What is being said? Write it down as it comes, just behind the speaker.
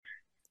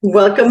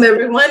Welcome,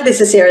 everyone.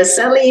 This is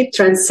Araceli,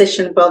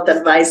 transition wealth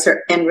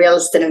advisor and real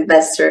estate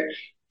investor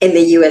in the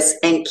US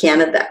and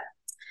Canada.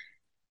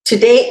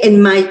 Today,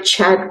 in my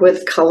chat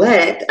with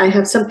Colette, I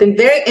have something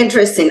very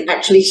interesting.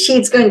 Actually,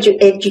 she's going to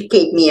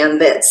educate me on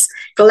this.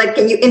 Colette,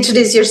 can you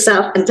introduce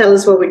yourself and tell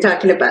us what we're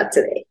talking about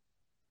today?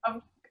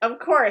 Of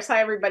course. Hi,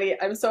 everybody.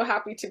 I'm so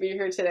happy to be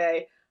here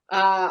today.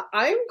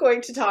 I'm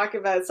going to talk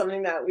about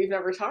something that we've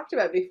never talked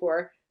about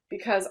before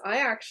because I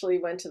actually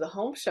went to the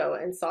home show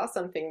and saw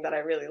something that I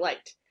really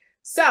liked.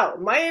 So,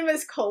 my name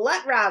is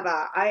Colette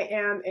Rava. I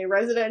am a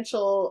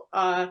residential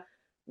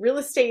real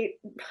estate,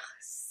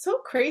 so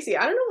crazy.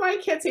 I don't know why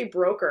I can't say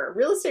broker,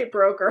 real estate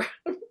broker.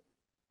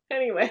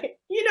 Anyway,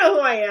 you know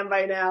who I am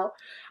by now.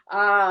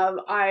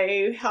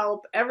 I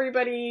help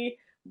everybody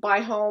buy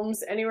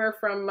homes anywhere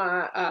from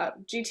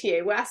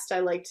GTA West.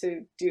 I like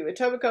to do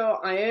Etobicoke.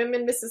 I am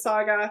in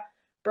Mississauga,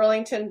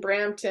 Burlington,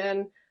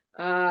 Brampton,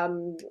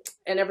 and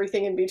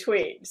everything in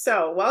between.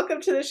 So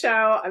welcome to the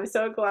show. I'm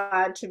so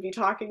glad to be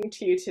talking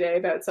to you today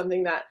about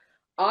something that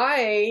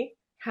I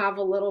have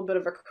a little bit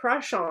of a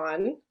crush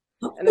on,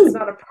 and it's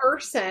not a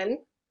person.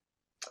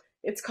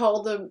 It's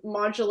called a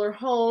modular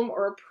home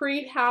or a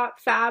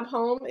prefab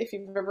home, if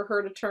you've ever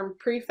heard a term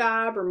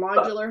prefab or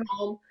modular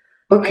home.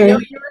 Okay. I know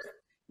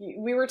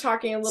we were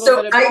talking a little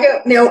So bit about. I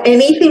don't know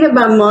anything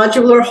about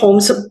modular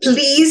homes, so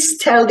please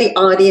tell the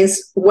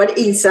audience what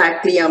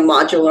exactly a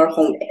modular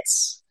home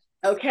is.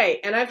 Okay,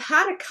 and I've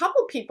had a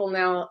couple people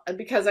now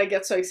because I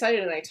get so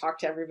excited and I talk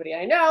to everybody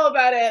I know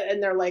about it,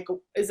 and they're like,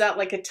 is that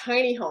like a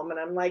tiny home? And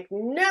I'm like,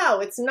 no,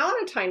 it's not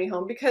a tiny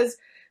home, because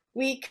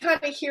we kind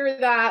of hear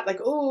that like,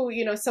 oh,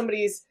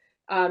 somebody's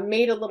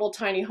made a little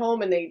tiny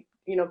home and they,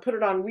 put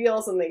it on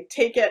wheels and they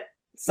take it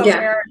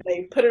somewhere and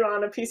they put it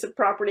on a piece of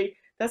property.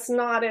 That's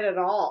not it at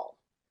all.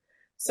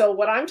 So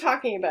what I'm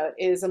talking about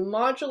is a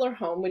modular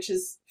home, which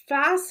is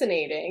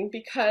fascinating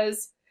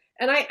because,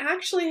 and I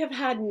actually have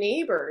had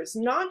neighbors,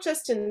 not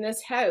just in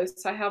this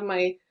house. I have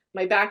my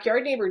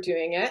backyard neighbor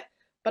doing it,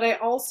 but I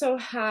also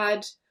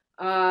had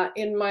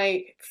in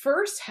my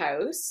first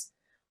house,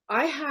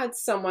 I had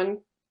someone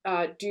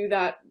do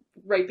that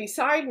right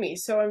beside me.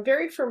 So I'm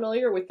very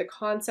familiar with the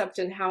concept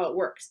and how it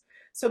works.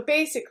 So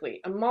basically,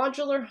 a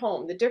modular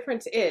home, the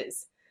difference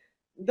is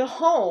the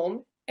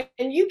home,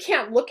 and you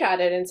can't look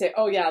at it and say,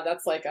 oh yeah,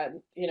 that's like a,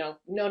 no.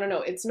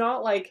 It's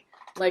not like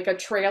a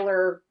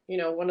trailer,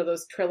 one of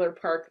those trailer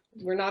park.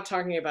 We're not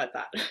talking about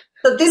that.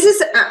 So this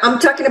is, I'm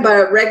talking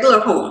about a regular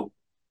home.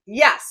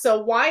 Yes.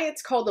 So why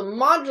it's called a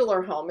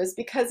modular home is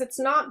because it's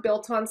not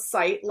built on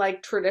site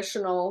like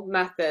traditional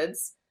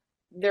methods.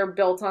 They're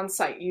built on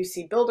site. You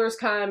see builders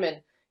come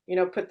and,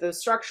 put the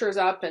structures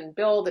up and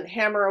build and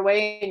hammer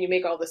away, and you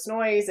make all this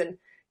noise and,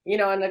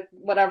 and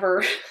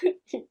whatever.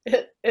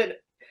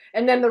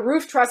 And then the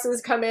roof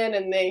trusses come in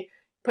and they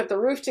put the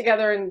roof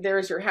together and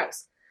there's your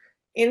house.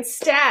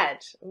 Instead,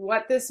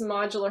 what this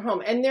modular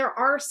home, and there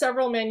are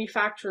several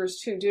manufacturers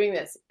too doing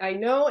this. I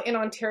know in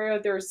Ontario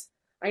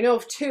I know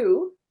of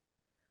two.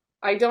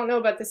 I don't know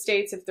about the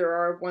States if there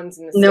are ones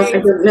in the No, States. I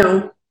don't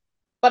know.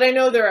 But I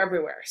know they're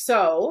everywhere.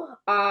 So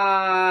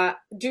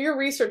do your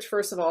research,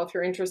 first of all, if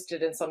you're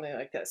interested in something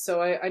like this.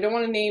 So I don't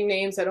want to name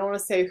names. I don't want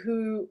to say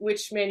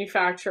which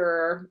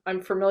manufacturer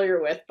I'm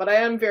familiar with, but I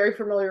am very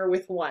familiar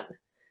with one.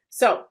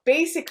 So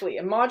basically,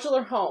 a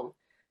modular home,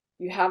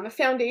 you have a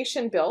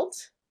foundation built.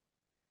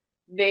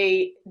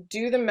 They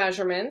do the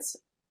measurements,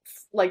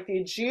 like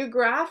the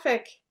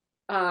geographic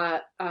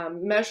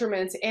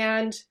measurements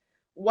and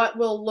what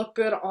will look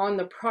good on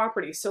the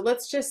property. So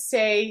let's just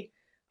say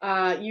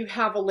you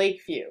have a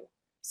lake view.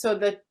 So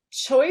the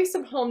choice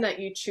of home that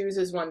you choose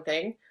is one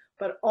thing,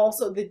 but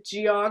also the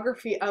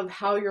geography of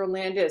how your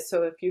land is.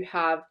 So if you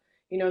have,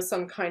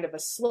 some kind of a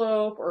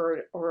slope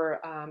or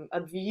a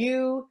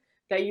view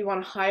that you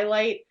want to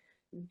highlight,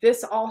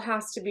 this all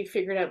has to be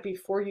figured out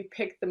before you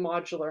pick the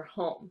modular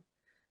home.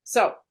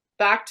 So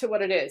back to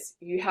what it is.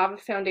 You have a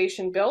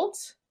foundation built.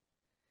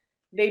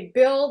 They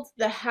build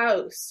the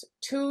house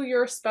to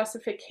your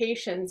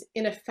specifications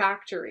in a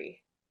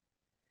factory.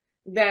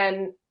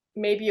 Then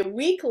maybe a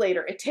week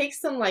later, it takes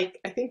them I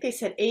think they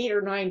said 8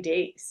 or 9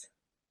 days,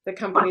 the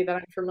company that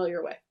I'm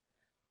familiar with.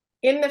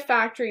 In the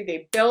factory,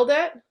 they build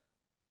it,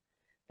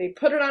 they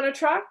put it on a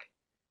truck,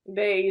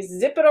 they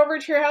zip it over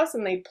to your house,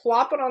 and they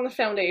plop it on the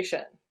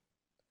foundation.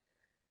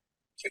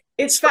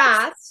 It's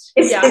fast.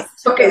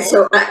 Okay,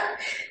 so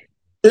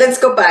let's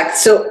go back.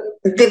 So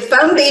the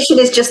foundation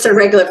is just a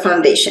regular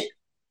foundation.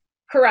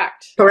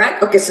 Correct.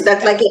 Okay, so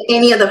that's like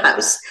any other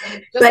house.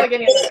 Just like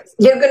any other house.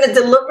 You're going to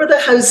deliver the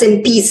house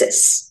in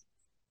pieces.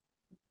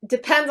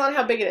 Depends on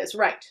how big it is,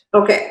 right?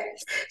 Okay.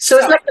 So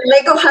it's like a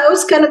Lego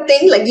house kind of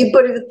thing, like you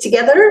put it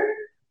together?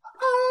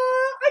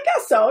 I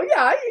guess so.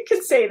 Yeah, you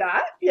could say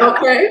that. Yeah.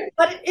 Okay.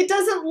 But it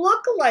doesn't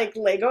look like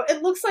Lego.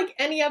 It looks like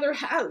any other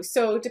house.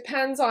 So it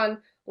depends on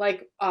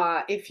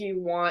if you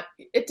want,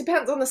 it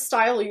depends on the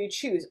style you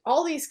choose.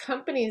 All these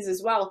companies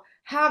as well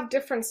have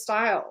different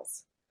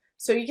styles.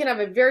 So you can have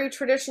a very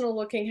traditional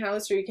looking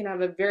house or you can have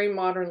a very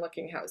modern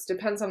looking house.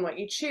 Depends on what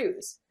you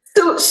choose.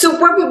 So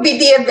what would be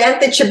the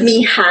advantage of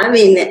me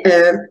having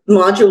a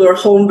modular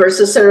home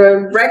versus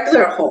a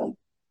regular home?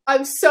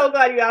 I'm so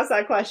glad you asked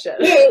that question.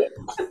 Yeah.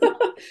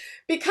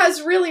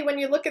 Because really, when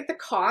you look at the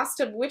cost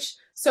of which,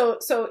 so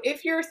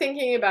if you're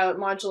thinking about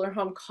modular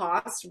home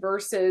cost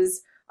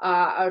versus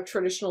a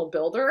traditional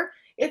builder,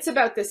 it's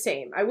about the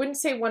same. I wouldn't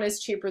say one is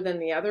cheaper than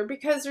the other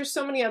because there's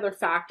so many other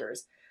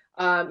factors.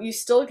 You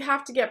still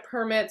have to get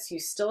permits. You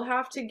still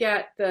have to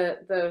get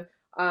the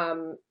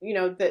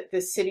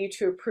city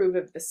to approve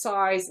of the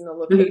size and the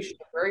location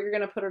where you're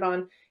going to put it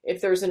on. If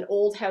there's an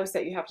old house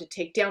that you have to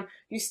take down,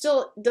 you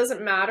still,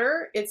 doesn't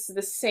matter. It's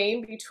the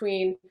same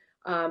between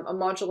a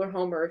modular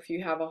home or if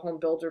you have a home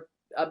builder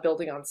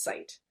building on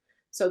site.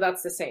 So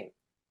that's the same.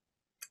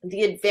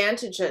 The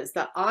advantages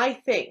that I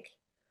think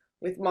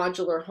with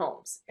modular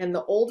homes, and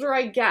the older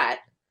I get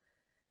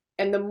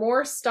and the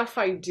more stuff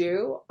I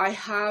do, I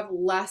have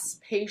less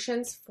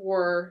patience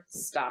for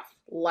stuff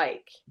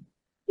like,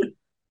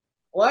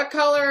 what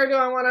color do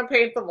I want to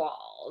paint the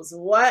walls?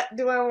 What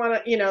do I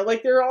want to,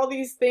 like there are all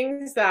these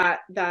things that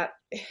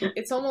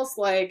it's almost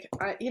like,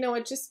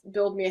 just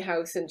build me a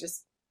house and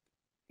just,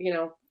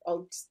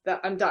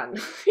 I'm done.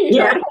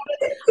 Yeah.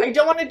 I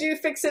don't want to do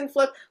fix and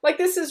flip. Like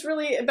this is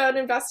really about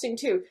investing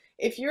too.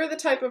 If you're the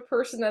type of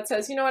person that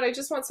says, you know what, I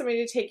just want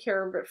somebody to take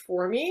care of it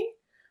for me.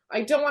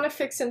 I don't want to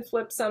fix and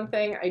flip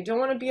something. I don't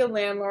want to be a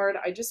landlord.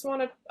 I just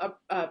want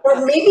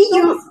Or maybe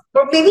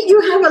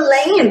you have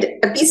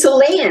a piece of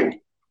land.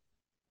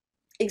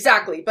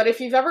 Exactly. But if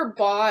you've ever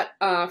bought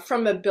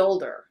from a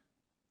builder,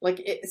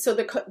 so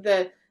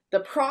the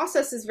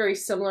process is very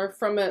similar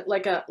from a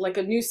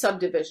new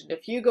subdivision.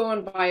 If you go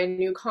and buy a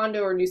new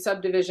condo or new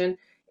subdivision,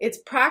 it's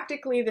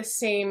practically the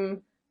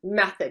same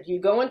method. You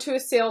go into a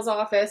sales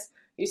office,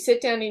 you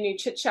sit down and you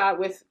chit chat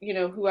with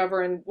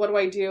whoever, and what do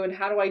I do and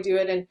how do I do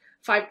it, and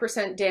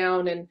 5%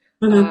 down, and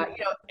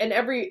and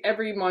every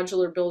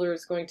modular builder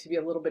is going to be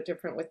a little bit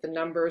different with the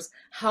numbers,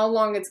 how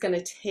long it's going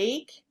to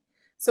take.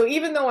 So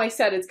even though I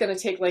said it's going to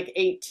take like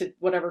 8 to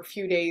whatever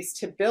few days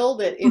to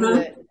build it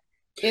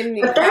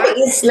But that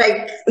is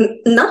like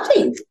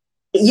nothing.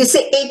 You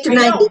say 8 to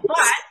 9 days.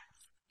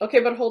 Okay,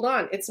 but hold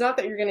on. It's not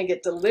that you're going to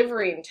get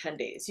delivery in 10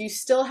 days. You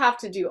still have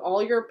to do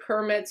all your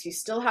permits. You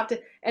still have to,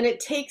 and it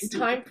takes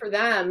time for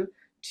them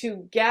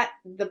to get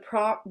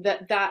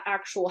that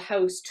actual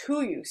house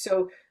to you.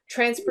 So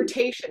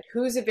transportation,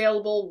 who's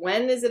available,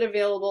 when is it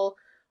available,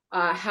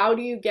 how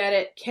do you get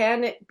it?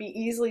 Can it be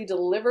easily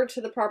delivered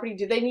to the property?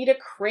 Do they need a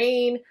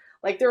crane?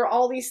 Like there are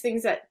all these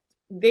things that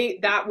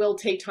will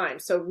take time.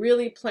 So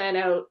really plan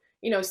out,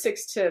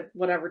 6 to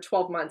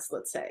 12 months,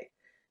 let's say,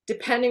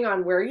 depending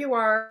on where you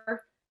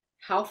are,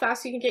 how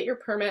fast you can get your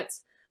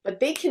permits, but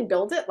they can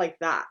build it like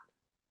that.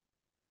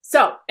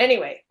 So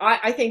anyway,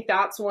 I think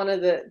that's one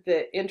of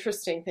the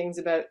interesting things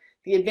about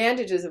the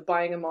advantages of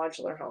buying a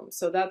modular home.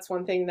 So that's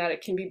one thing, that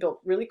it can be built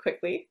really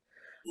quickly.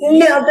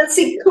 Now, does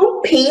it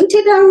come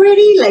painted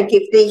already? Like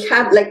if they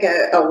have like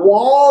a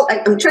wall,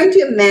 I'm trying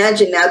to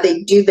imagine how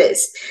they do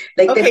this.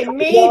 Like okay, they have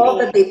maybe a wall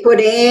that they put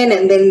in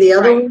and then the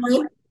other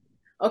one.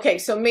 Okay,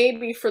 so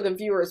maybe for the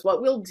viewers,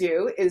 what we'll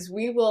do is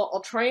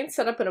I'll try and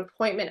set up an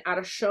appointment at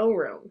a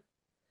showroom,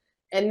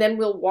 and then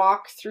we'll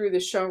walk through the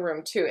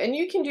showroom too. And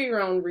you can do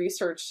your own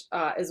research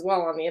as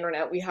well on the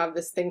internet. We have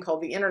this thing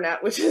called the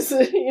internet, which is,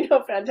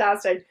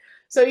 fantastic.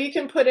 So you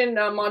can put in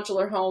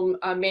modular home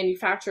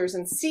manufacturers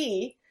and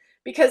see,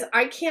 because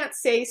I can't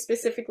say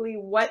specifically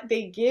what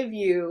they give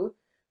you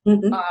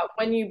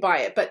when you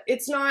buy it, but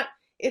it's not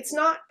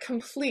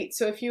complete.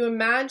 So if you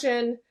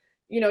imagine,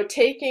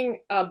 taking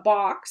a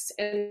box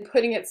and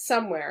putting it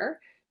somewhere,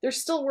 there's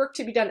still work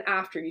to be done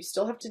after. You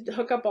still have to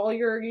hook up all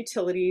your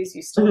utilities.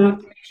 You still have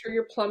to make sure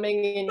your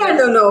plumbing and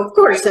no, of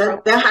course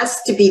that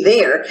has to be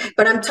there.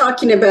 But I'm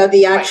talking about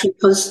the actual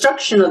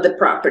construction of the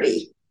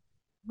property.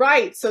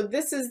 Right. So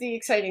this is the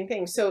exciting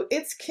thing. So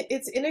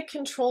it's in a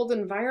controlled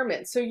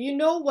environment. So you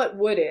know what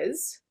wood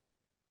is.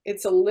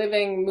 It's a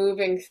living,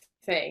 moving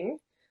thing.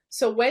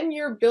 So when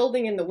you're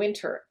building in the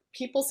winter,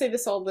 people say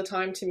this all the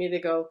time to me.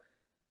 They go,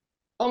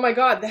 oh my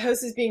God, the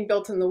house is being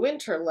built in the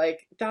winter.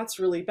 Like, that's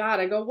really bad.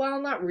 I go, well,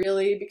 not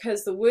really,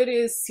 because the wood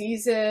is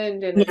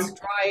seasoned and it's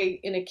dry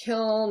in a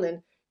kiln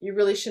and you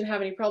really shouldn't have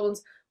any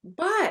problems.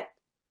 But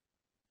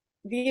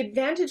the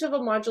advantage of a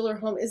modular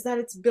home is that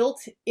it's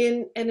built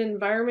in an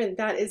environment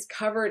that is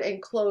covered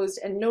and closed,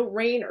 and no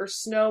rain or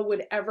snow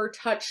would ever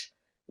touch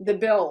the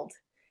build.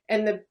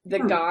 And the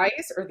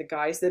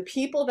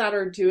people that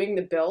are doing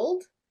the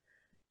build,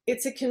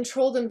 it's a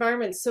controlled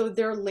environment. So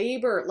their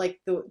labor, like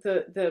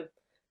the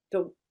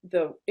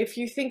if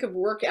you think of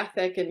work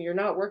ethic, and you're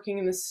not working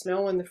in the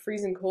snow and the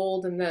freezing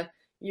cold and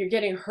you're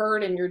getting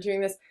hurt and you're doing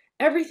this,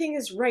 everything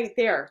is right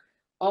there.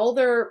 All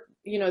their,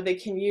 they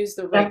can use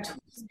the right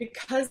tools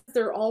because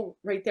they're all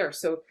right there.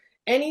 So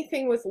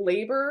anything with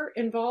labor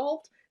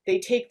involved, they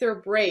take their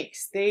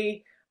breaks.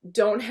 They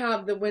don't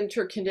have the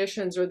winter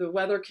conditions or the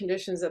weather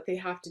conditions that they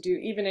have to do,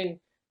 even in,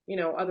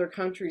 other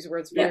countries where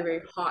it's very,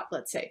 very hot,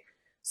 let's say.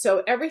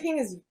 So everything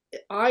is,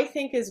 I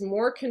think, is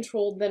more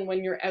controlled than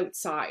when you're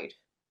outside,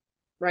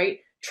 right?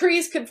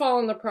 trees could fall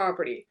on the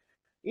property,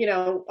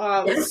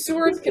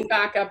 sewers could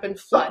back up and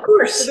Of flood. So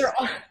course.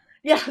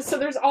 so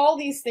there's all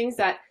these things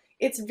that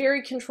it's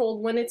very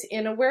controlled when it's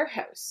in a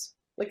warehouse,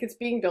 like it's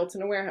being built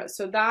in a warehouse.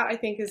 So that I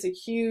think is a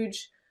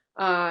huge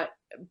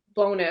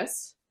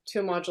bonus to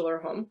a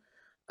modular home.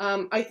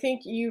 I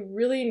think you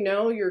really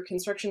know your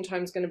construction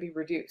time is going to be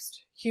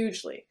reduced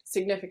hugely,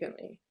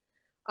 significantly.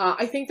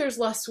 I think there's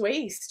less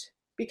waste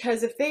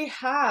because if they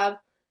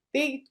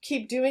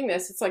keep doing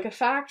this, it's like a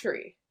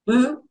factory.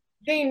 Mm-hmm.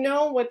 They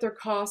know what their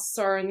costs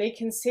are and they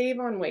can save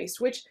on waste,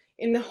 which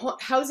in the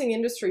housing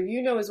industry,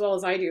 you know as well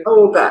as I do.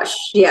 Oh gosh,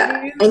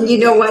 yeah. And you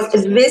know what?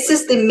 This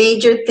is the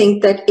major thing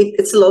that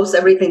it slows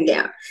everything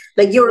down.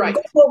 Like you're Right.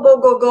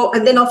 go,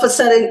 and then all of a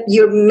sudden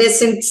you're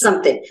missing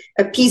something,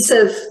 a piece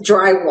of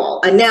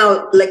drywall. And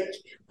now like,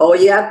 oh,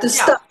 you have to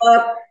stop,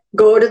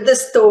 go to the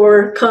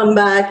store, come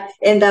back,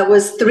 and that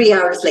was 3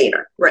 hours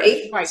later,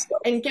 right? Right.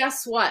 And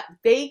guess what?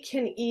 They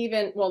can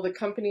even, well, the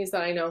companies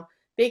that I know,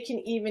 they can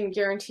even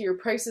guarantee your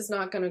price is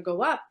not going to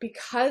go up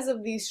because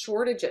of these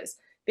shortages.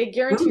 They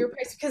guarantee your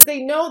price because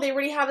they know they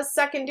already have a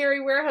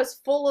secondary warehouse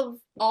full of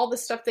all the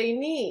stuff they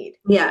need.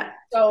 Yeah.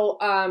 So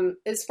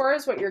as far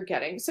as what you're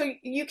getting, so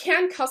you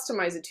can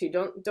customize it too.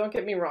 Don't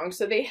get me wrong.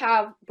 So they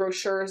have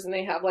brochures and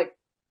they have like,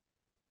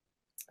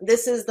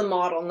 this is the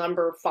model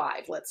number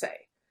 5, let's say.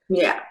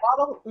 Yeah.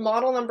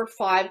 Model number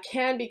 5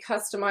 can be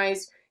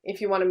customized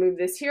if you want to move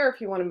this here, if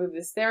you want to move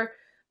this there.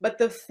 But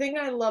the thing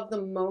I love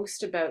the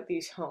most about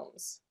these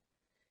homes,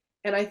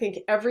 and I think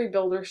every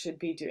builder should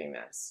be doing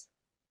this,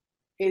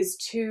 is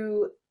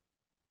to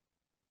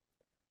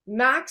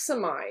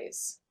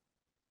maximize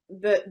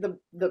the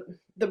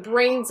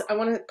brains, I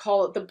want to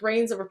call it the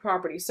brains of a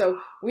property. So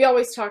we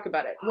always talk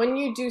about it. When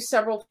you do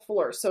several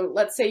floors, so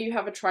let's say you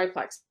have a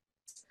triplex,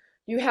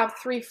 you have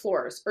 3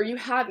 floors, or you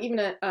have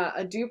even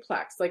a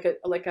duplex, like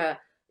a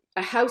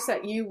house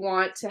that you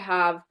want to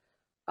have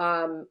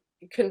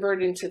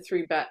converted into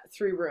 3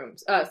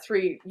 rooms,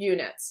 3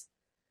 units.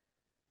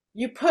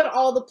 You put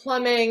all the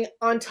plumbing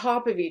on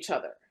top of each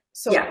other.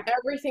 So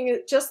everything is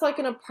just like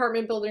an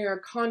apartment building or a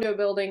condo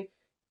building.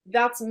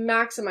 That's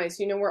maximized.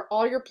 You know where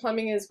all your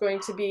plumbing is going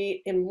to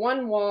be in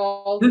one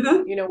wall.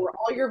 You know where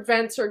all your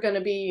vents are going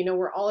to be. You know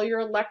where all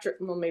your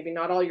well, maybe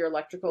not all your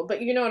electrical,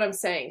 but you know what I'm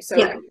saying. So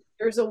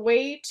there's a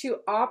way to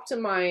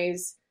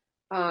optimize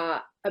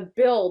a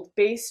build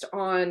based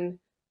on,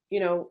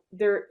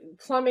 their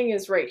plumbing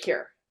is right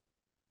here.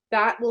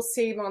 That will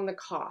save on the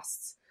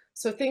costs.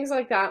 So things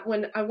like that,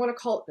 when I want to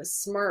call it the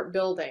smart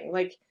building,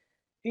 like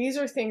these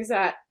are things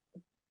that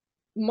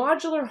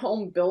modular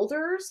home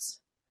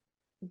builders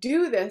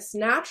do this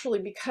naturally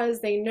because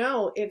they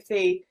know if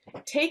they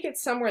take it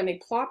somewhere and they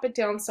plop it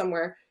down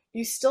somewhere,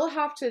 you still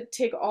have to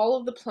take all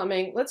of the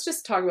plumbing. Let's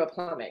just talk about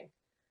plumbing.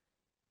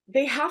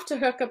 They have to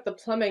hook up the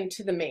plumbing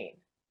to the main.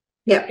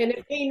 Yeah. And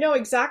if they know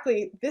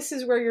exactly this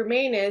is where your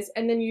main is,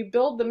 and then you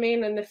build the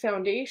main and the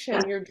foundation,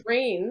 your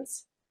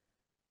drains,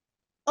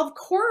 of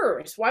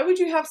course, why would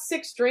you have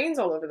 6 drains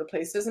all over the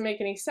place? It doesn't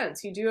make any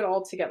sense. You do it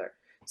all together.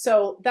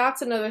 So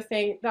that's another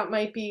thing that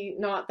might be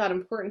not that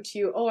important to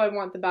you. Oh, I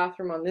want the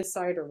bathroom on this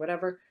side or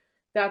whatever.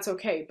 That's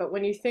okay. But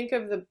when you think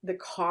of the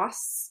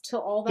costs to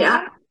all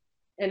that,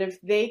 and if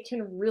they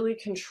can really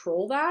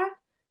control that,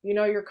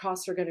 your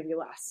costs are going to be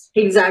less.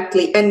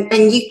 Exactly. And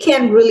you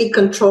can't really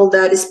control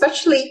that,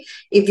 especially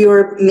if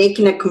you're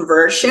making a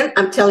conversion.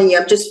 I'm telling you,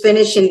 I'm just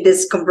finishing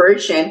this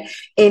conversion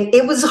and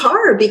it was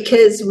hard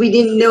because we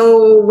didn't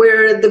know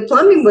where the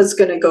plumbing was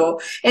going to go.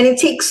 And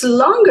it takes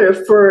longer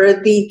for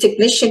the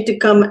technician to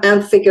come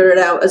and figure it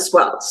out as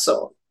well.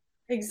 So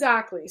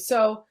exactly.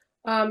 So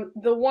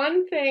the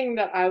one thing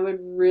that I would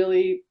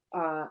really,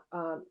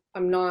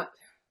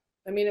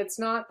 it's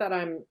not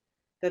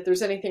that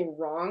there's anything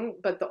wrong,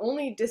 but the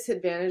only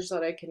disadvantage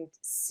that I can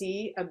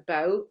see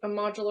about a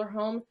modular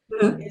home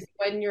is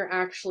when you're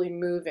actually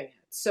moving it.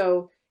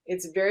 So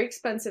it's very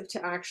expensive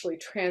to actually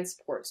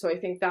transport. So I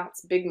think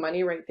that's big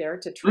money right there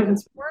to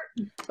transport.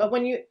 But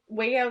when you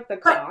weigh out the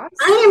cost,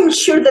 I am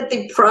sure that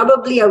they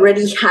probably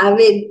already have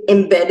it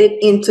embedded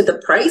into the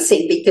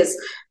pricing because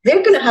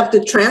they're going to have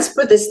to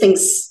transport these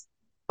things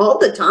all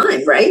the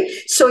time, right?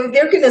 So if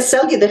they're going to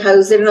sell you the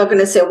house, they're not going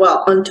to say,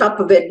 well, on top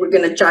of it, we're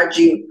going to charge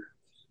you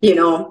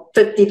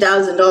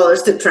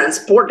 $50,000 to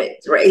transport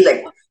it, right?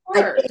 Like,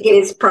 I think it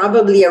is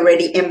probably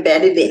already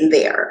embedded in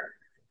there,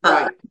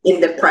 in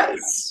the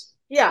price.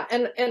 Yeah,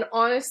 and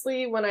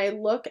honestly, when I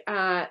look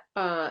at,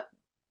 I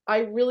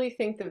really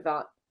think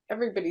that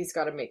everybody's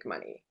got to make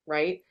money,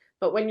 right?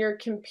 But when you're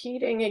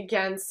competing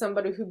against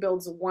somebody who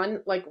builds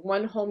one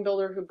home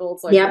builder who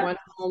builds one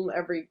home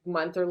every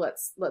month, or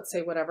let's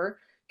say whatever,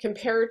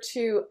 compared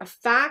to a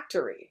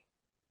factory.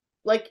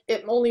 Like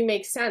it only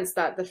makes sense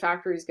that the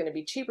factory is going to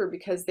be cheaper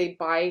because they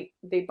buy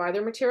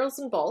their materials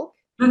in bulk.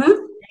 They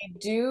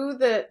do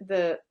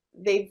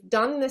they've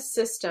done this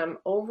system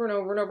over and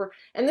over and over.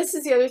 And this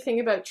is the other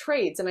thing about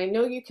trades, and I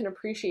know you can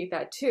appreciate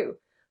that too.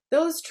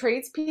 Those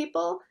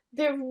tradespeople,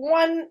 they're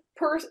one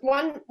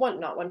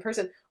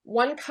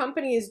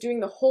company is doing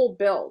the whole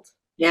build.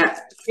 Yeah.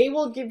 They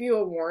will give you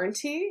a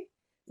warranty.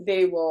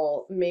 They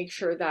will make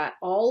sure that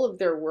all of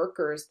their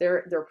workers,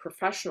 they're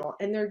professional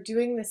and they're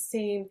doing the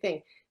same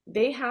thing.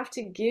 They have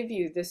to give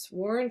you this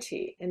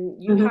warranty,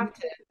 and you Mhm. have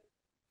to,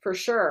 for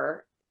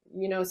sure,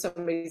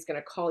 somebody's going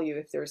to call you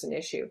if there's an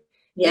issue.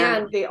 Yeah.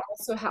 And they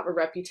also have a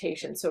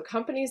reputation. So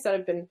companies that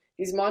have been,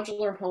 these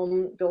modular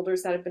home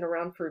builders that have been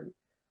around for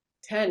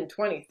 10,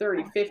 20,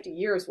 30, 50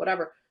 years,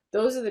 whatever,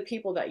 those are the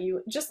people that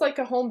you, just like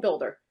a home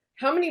builder.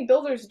 How many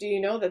builders do you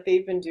know that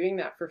they've been doing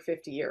that for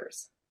 50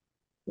 years?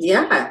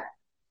 Yeah.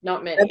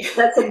 Not many.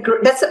 That's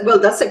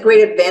a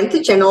great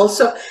advantage, and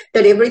also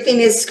that everything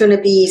is going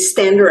to be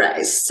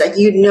standardized. So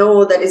you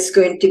know that it's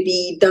going to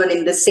be done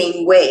in the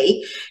same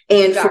way,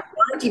 and for Exactly.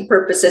 warranty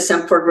purposes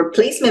and for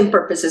replacement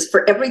purposes,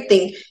 for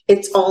everything,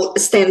 it's all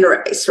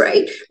standardized,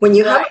 right? When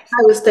you have Right. a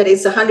house that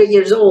is 100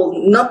 years old,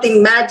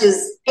 nothing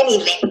matches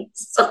anything.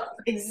 So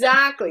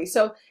Exactly.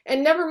 So,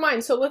 and never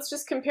mind. So let's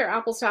just compare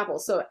apples to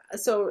apples.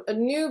 So a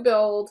new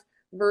build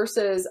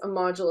versus a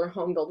modular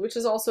home build, which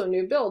is also a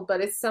new build, but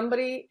it's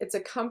a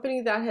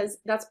company that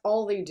that's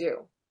all they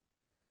do.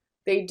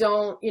 They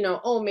don't,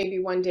 oh, maybe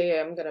one day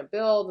I'm going to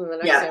build and the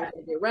next day I'm yeah,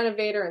 going to be a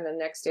renovator and the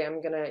next day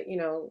I'm going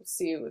to,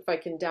 see if I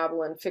can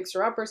dabble in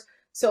fixer uppers.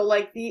 So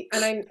like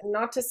and I,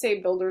 not to say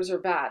builders are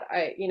bad.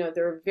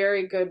 There are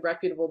very good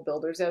reputable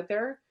builders out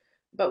there.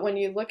 But when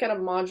you look at a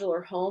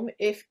modular home,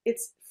 if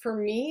it's, for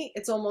me,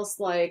 it's almost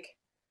like,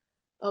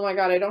 oh my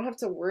God, I don't have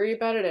to worry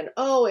about it. And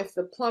oh, if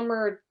the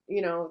plumber,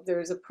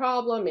 there's a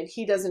problem and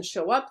he doesn't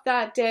show up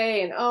that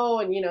day, and oh,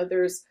 and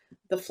there's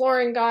the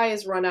flooring guy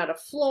has run out of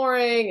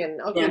flooring,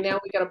 and okay, yeah. now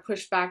we got to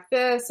push back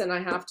this, and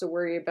I have to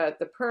worry about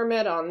the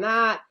permit on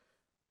that.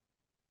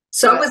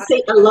 So I would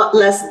say a lot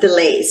less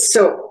delays.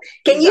 So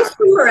can you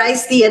Exactly.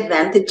 summarize the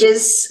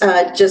advantages,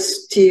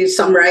 just to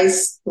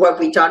summarize what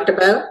we talked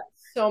about?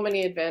 So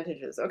many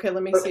advantages. Okay,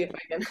 let me see if I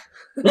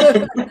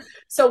can.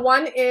 So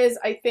one is,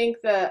 I think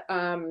that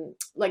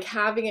like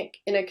having it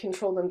in a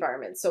controlled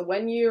environment. So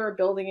when you're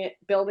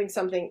building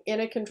something in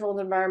a controlled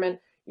environment,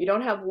 you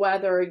don't have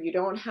weather, you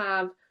don't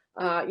have,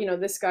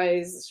 this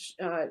guy's,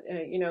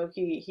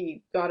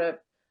 he got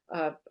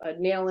a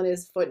nail in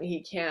his foot and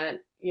he can't,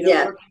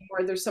 Yeah. work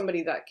anymore. There's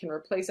somebody that can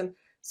replace him.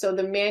 So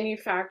the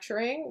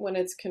manufacturing, when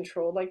it's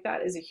controlled like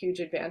that, is a huge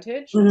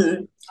advantage.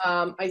 Mhm.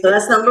 I So think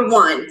that's number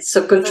one.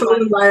 So number controlled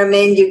one.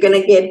 environment, you're going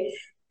to get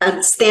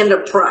a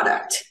standard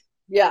product.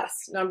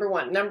 Yes, number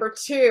one. Number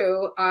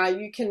two,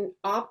 you can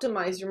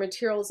optimize your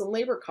materials and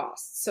labor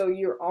costs. So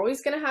you're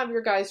always going to have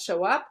your guys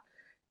show up.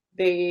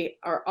 They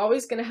are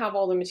always going to have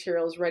all the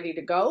materials ready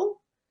to go.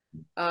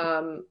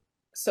 Um,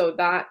 so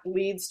that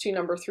leads to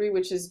number three,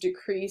 which is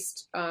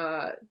decreased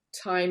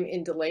time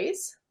in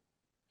delays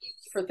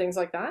for things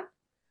like that.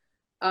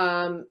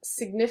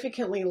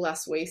 Significantly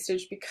less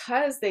wastage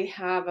because they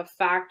have a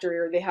factory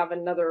or they have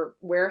another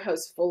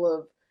warehouse full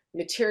of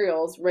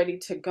materials ready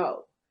to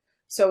go.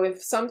 So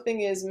if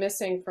something is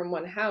missing from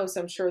one house,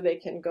 I'm sure they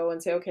can go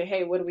and say, okay,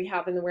 hey, what do we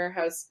have in the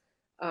warehouse?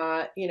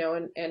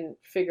 And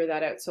figure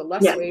that out. So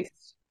less Yeah.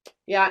 waste.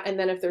 Yeah. And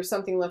then if there's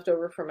something left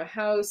over from a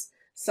house,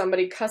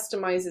 somebody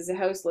customizes a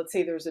house. Let's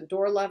say there's a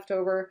door left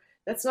over.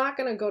 That's not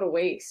going to go to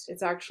waste.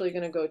 It's actually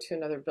going to go to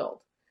another build.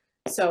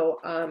 So,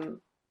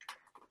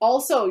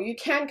 also, you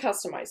can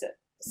customize it.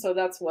 So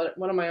that's what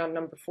am I on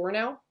number 4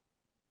 now?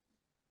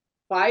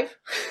 5?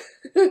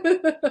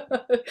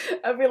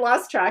 Have we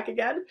lost track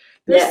again?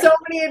 There's Yeah. so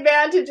many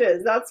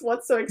advantages. That's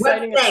what's so What's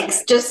exciting about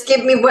next? it. Just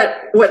give me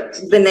what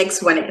the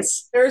next one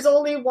is. There's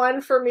only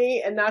one for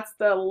me, and that's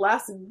the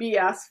less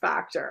BS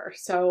factor.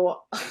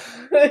 So,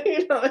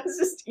 it's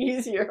just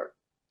easier.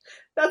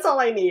 That's all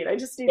I need. I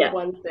just need Yeah.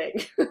 one thing.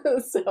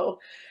 So,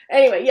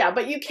 anyway, yeah,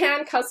 but you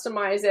can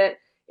customize it.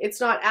 It's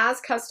not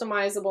as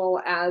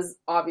customizable as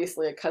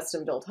obviously a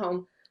custom built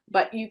home,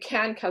 but you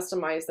can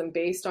customize them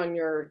based on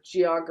your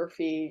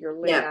geography, your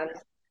Yeah.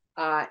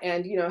 land,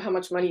 and how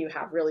much money you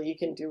have. Really, you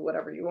can do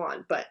whatever you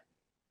want, but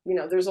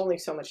there's only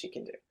so much you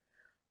can do.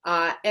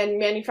 And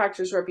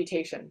manufacturer's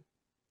reputation.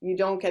 You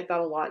don't get that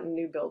a lot in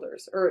new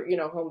builders or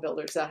home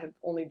builders that have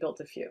only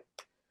built a few.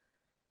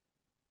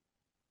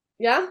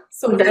 Yeah.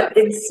 So what does That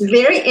that say? it's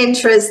very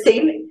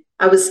interesting.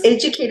 I was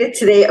educated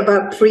today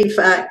about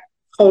prefab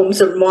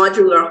homes or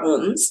modular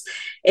homes.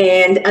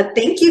 And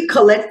thank you,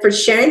 Colette, for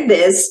sharing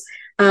this.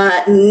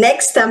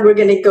 Next time, we're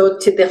going to go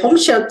to the home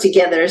show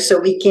together so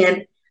we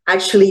can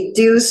actually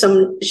do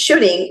some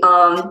shooting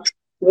on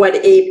what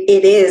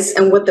it is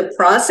and what the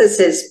process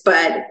is.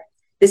 But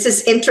this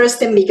is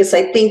interesting because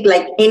I think,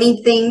 like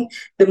anything,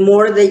 the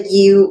more that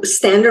you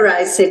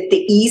standardize it, the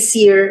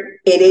easier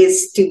it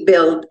is to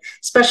build,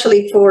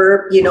 especially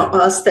for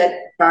us that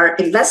are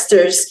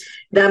investors.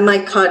 That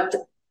might cut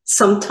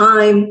some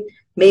time,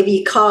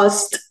 maybe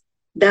cost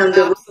down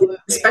the road, Absolutely.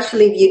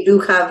 especially if you do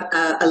have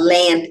a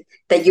land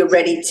that you're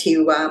ready And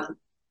to put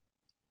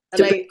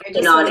I in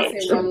just on want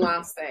to say it. one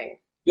last thing.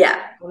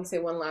 Yeah. I want to say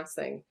one last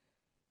thing.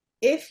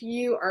 If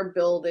you are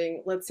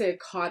building, let's say, a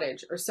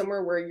cottage or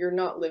somewhere where you're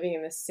not living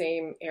in the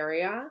same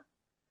area,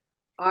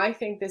 I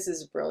think this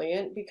is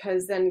brilliant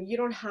because then you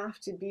don't have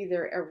to be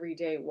there every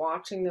day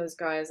watching those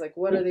guys. Like,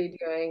 what are they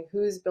doing?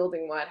 Who's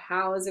building what?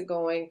 How is it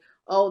going?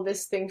 Oh,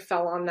 this thing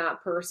fell on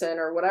that person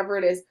or whatever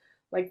it is.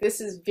 Like,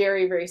 this is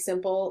very, very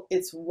simple.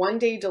 It's 1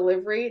 day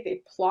delivery.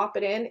 They plop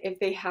it in if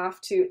they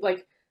have to.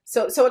 Like,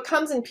 so it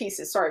comes in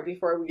pieces. Sorry,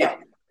 before we go.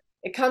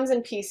 It comes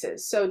in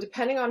pieces. So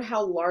depending on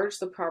how large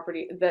the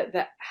property,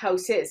 the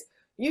house is,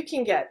 you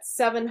can get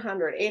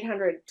 700,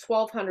 800,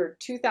 1,200,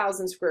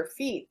 2,000 square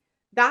feet.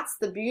 That's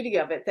the beauty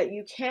of it, that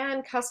you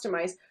can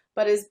customize,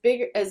 but as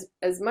big as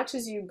much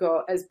as you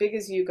go, as big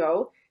as you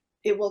go,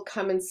 it will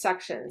come in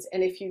sections.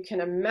 And if you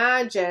can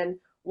imagine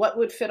what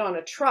would fit on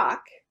a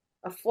truck,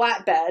 a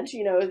flatbed,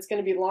 you know, it's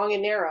going to be long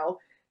and narrow,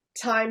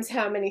 times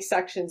how many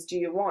sections do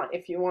you want?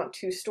 If you want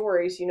 2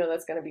 stories, you know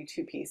that's going to be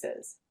 2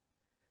 pieces.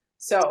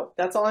 So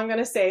that's all I'm going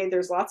to say.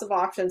 There's lots of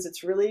options.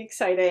 It's really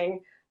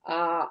exciting.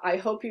 I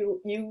hope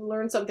you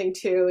learned something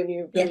too, and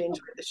you really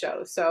enjoyed the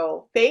show.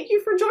 So thank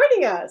you for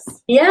joining us.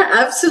 Yeah,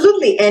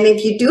 absolutely. And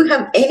if you do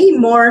have any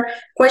more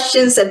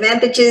questions,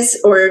 advantages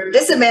or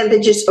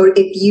disadvantages, or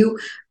if you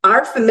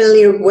are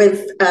familiar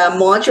with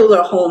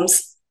modular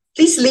homes,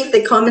 please leave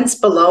the comments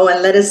below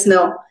and let us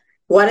know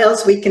what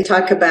else we can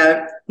talk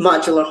about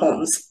modular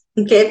homes.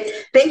 Okay.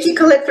 Thank you,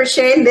 Colette, for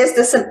sharing this.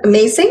 This is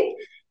amazing.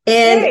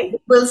 And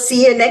we'll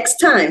see you next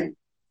time.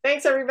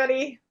 Thanks,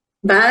 everybody.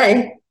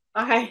 Bye.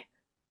 Bye.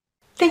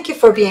 Thank you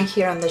for being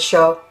here on the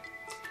show.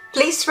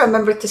 Please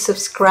remember to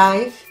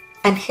subscribe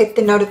and hit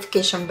the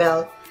notification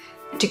bell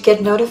to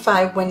get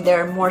notified when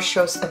there are more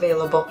shows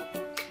available.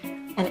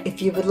 And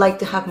if you would like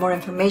to have more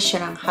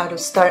information on how to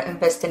start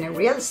investing in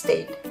real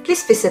estate,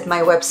 please visit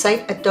my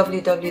website at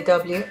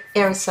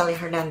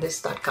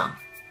www.aracelyhernandez.com.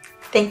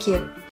 Thank you.